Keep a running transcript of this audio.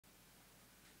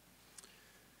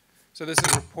So this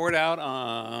is a report out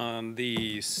on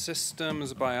the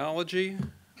systems biology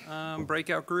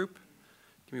breakout group.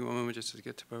 Give me one moment just to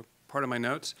get to part of my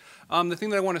notes. The thing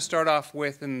that I want to start off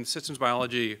with in systems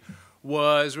biology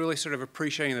was really sort of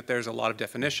appreciating that there's a lot of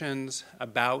definitions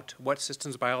about what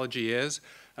systems biology is.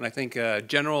 And I think a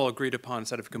general agreed upon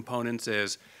set of components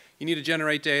is you need to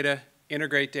generate data,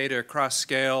 integrate data across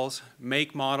scales,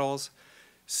 make models,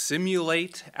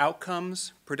 simulate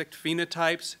outcomes, predict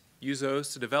phenotypes, use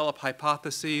those to develop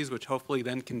hypotheses, which hopefully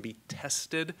then can be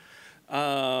tested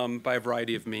by a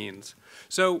variety of means.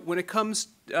 So when it comes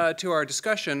to our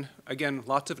discussion, again,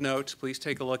 lots of notes. Please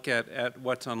take a look at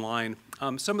what's online.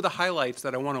 Some of the highlights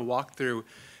that I want to walk through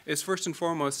is first and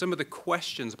foremost some of the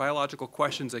questions, biological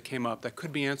questions that came up that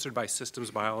could be answered by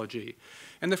systems biology.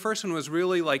 And the first one was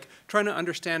really like trying to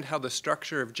understand how the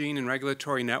structure of gene and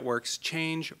regulatory networks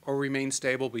change or remain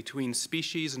stable between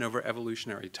species and over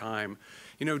evolutionary time.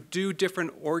 You know, do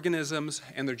different organisms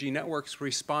and their gene networks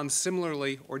respond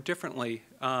similarly or differently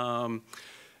in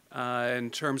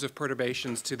terms of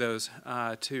perturbations to those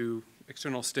to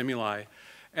external stimuli?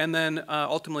 And then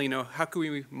ultimately, you know, how can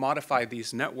we modify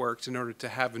these networks in order to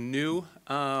have new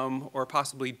or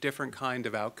possibly different kind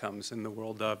of outcomes in the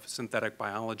world of synthetic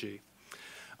biology?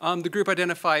 The group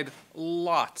identified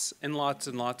lots and lots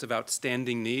and lots of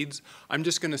outstanding needs. I'm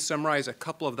just going to summarize a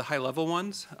couple of the high-level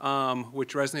ones,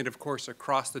 which resonate, of course,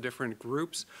 across the different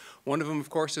groups. One of them, of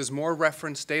course, is more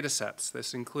reference data sets.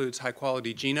 This includes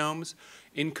high-quality genomes,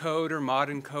 ENCODE or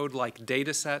mod-ENCODE-like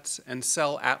data sets, and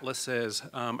cell atlases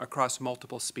across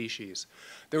multiple species.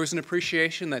 There was an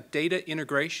appreciation that data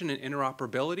integration and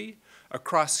interoperability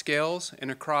across scales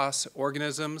and across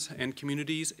organisms and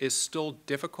communities is still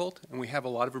difficult, and we have a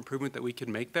lot of improvement that we can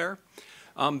make there.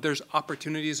 There's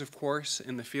opportunities, of course,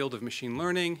 in the field of machine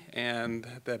learning and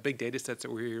the big data sets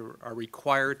that we are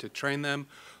required to train them,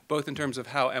 both in terms of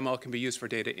how ML can be used for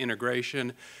data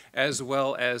integration as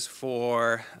well as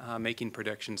for making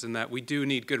predictions, and that we do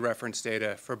need good reference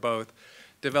data for both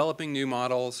developing new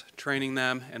models, training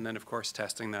them, and then, of course,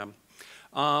 testing them.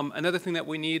 Another thing that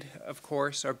we need, of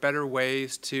course, are better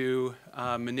ways to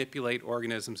manipulate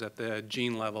organisms at the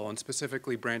gene level, and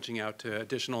specifically branching out to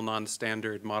additional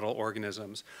non-standard model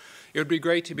organisms. It would be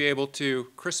great to be able to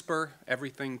CRISPR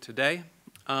everything today,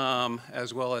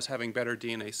 as well as having better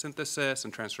DNA synthesis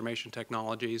and transformation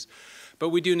technologies. But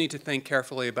we do need to think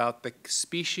carefully about the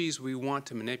species we want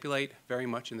to manipulate, very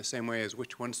much in the same way as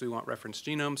which ones do we want reference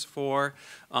genomes for,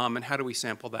 and how do we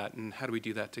sample that, and how do we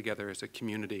do that together as a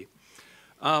community.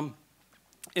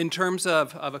 In terms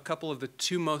of a couple of the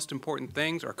two most important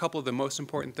things, or a couple of the most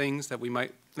important things that we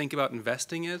might think about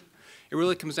investing in, it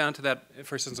really comes down to that,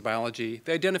 for instance, biology,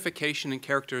 the identification and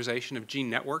characterization of gene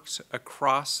networks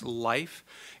across life,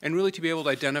 and really to be able to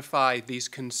identify these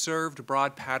conserved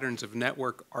broad patterns of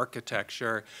network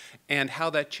architecture and how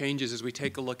that changes as we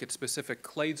take a look at specific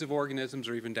clades of organisms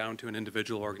or even down to an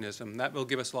individual organism. That will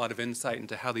give us a lot of insight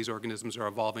into how these organisms are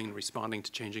evolving and responding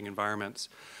to changing environments.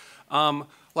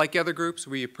 Like other groups,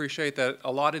 we appreciate that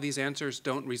a lot of these answers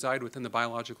don't reside within the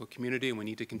biological community, and we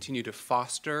need to continue to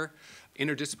foster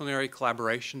interdisciplinary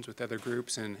collaborations with other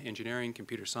groups in engineering,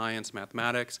 computer science,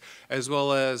 mathematics, as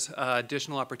well as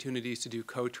additional opportunities to do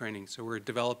co-training. So we're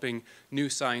developing new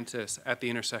scientists at the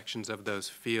intersections of those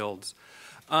fields.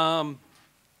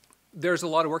 There's a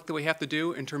lot of work that we have to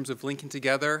do in terms of linking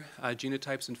together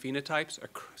genotypes and phenotypes,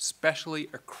 especially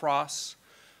across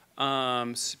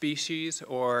species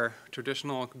or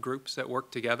traditional groups that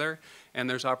work together, and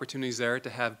there's opportunities there to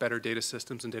have better data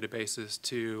systems and databases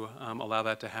to allow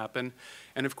that to happen.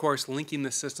 And of course, linking the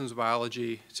systems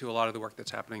biology to a lot of the work that's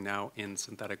happening now in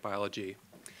synthetic biology.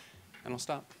 And I'll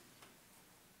stop.